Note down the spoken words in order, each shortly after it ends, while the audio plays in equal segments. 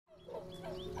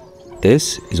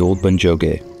This is Old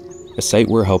Bonjoge, a site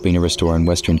we're helping to restore in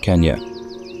western Kenya.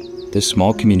 This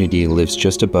small community lives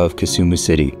just above Kisumu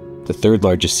City, the third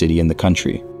largest city in the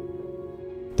country.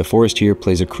 The forest here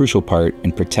plays a crucial part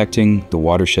in protecting the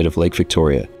watershed of Lake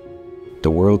Victoria, the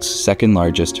world's second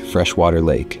largest freshwater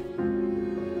lake.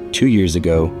 2 years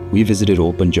ago, we visited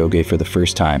Old Bonjoge for the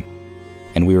first time,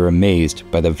 and we were amazed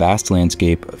by the vast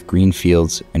landscape of green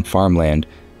fields and farmland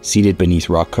seated beneath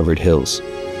rock-covered hills.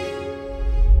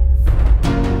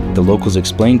 The locals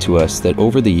explained to us that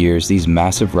over the years these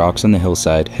massive rocks on the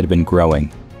hillside had been growing,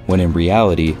 when in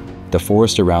reality, the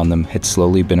forest around them had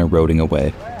slowly been eroding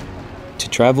away. To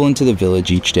travel into the village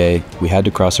each day, we had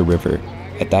to cross a river.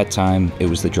 At that time, it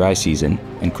was the dry season,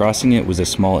 and crossing it was a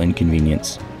small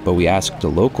inconvenience. But we asked a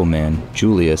local man,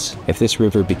 Julius, if this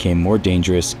river became more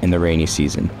dangerous in the rainy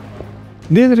season.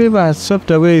 This river has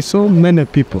swept away so many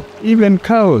people, even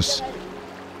cows.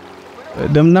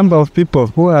 The number of people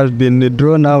who have been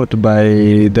drawn out by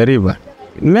the river,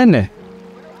 many.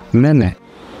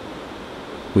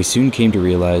 We soon came to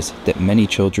realize that many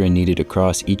children needed to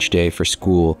cross each day for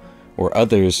school, or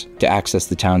others to access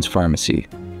the town's pharmacy.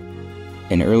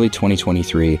 In early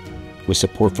 2023, with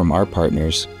support from our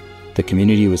partners, the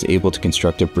community was able to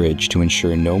construct a bridge to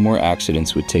ensure no more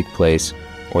accidents would take place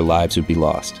or lives would be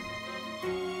lost.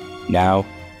 Now,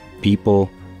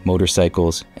 people,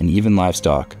 motorcycles, and even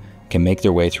livestock can make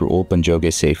their way through Old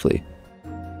Bonjoge safely.